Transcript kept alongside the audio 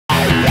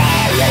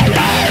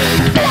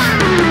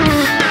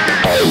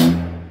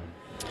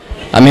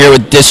I'm here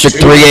with District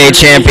 3A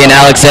champion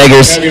Alex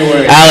Eggers.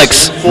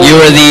 Alex, you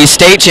were the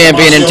state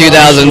champion in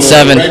 2007,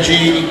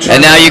 and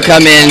now you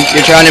come in,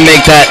 you're trying to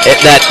make that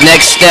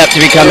next step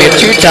to becoming a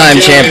two-time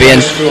champion.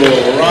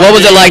 What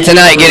was it like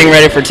tonight, getting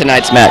ready for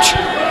tonight's match?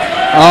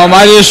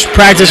 I just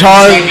practiced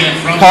hard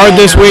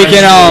this week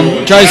and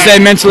try to stay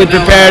mentally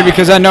prepared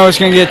because I know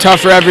it's going to get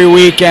tougher every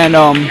week, and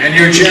I'm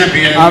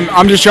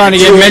just trying to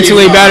get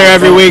mentally better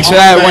every week so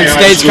that when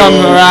states come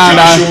around,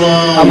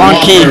 I'm on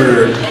key.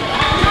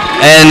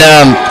 And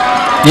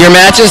your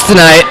matches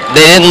tonight,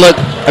 they didn't look.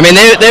 I mean,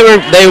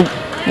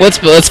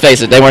 let's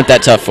face it, they weren't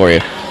that tough for you.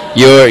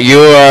 You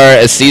are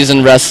a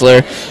seasoned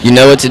wrestler. You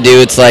know what to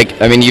do. It's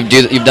like, I mean, you've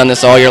done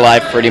this all your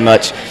life pretty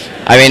much.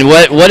 I mean,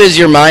 what is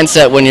your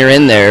mindset when you're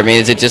in there? I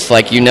mean, is it just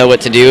like you know what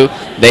to do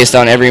based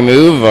on every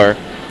move, or?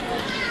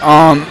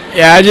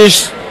 Yeah,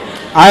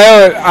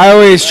 I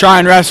always try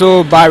and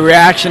wrestle by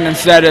reaction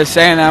instead of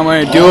saying I'm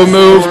going to do a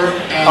move.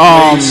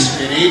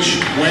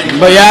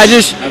 But yeah, I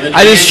just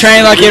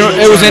trained like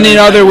it was any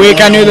other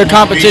week. I knew the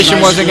competition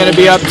wasn't going to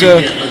be up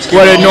to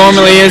what it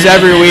normally is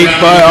every week,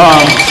 but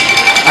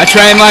I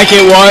trained like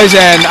it was,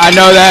 and I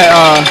know that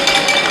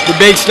the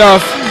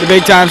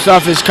big time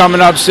stuff is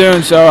coming up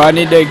soon, so I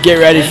need to get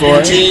ready for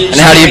it. And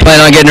how do you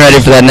plan on getting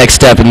ready for that next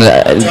step and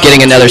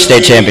getting another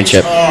state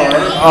championship?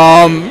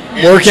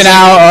 Working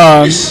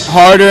out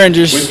harder and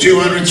just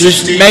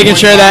making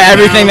sure that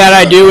everything that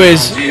I do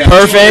is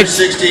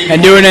perfect and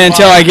doing it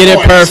until I get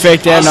it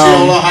perfect, and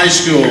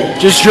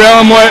just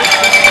drilling what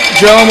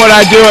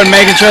I do and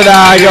making sure that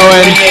I go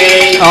in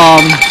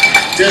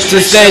to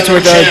states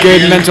with a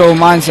good mental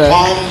mindset.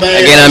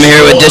 Again, I'm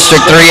here with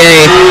District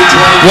 3A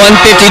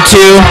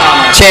 152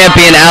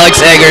 champion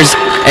Alex Eggers,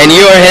 and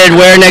you are headed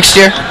where next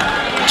year?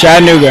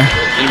 Chattanooga.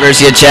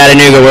 University of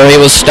Chattanooga, where he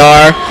will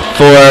star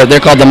for, they're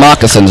called the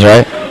Moccasins,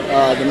 right?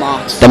 The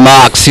Mocks. The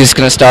Mocks. He's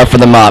going to star for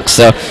the Mocks.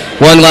 So,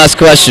 one last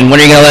question. When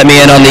are you going to let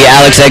me in on the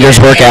Alex Eggers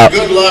workout?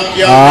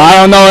 I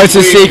don't know. It's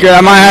a secret.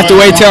 I might have to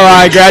wait till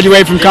I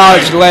graduate from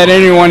college to let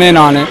anyone in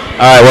on it. All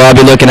right. Well, I'll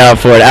be looking out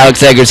for it.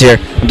 Alex Eggers here.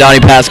 I'm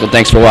Donnie Pascal.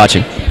 Thanks for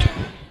watching.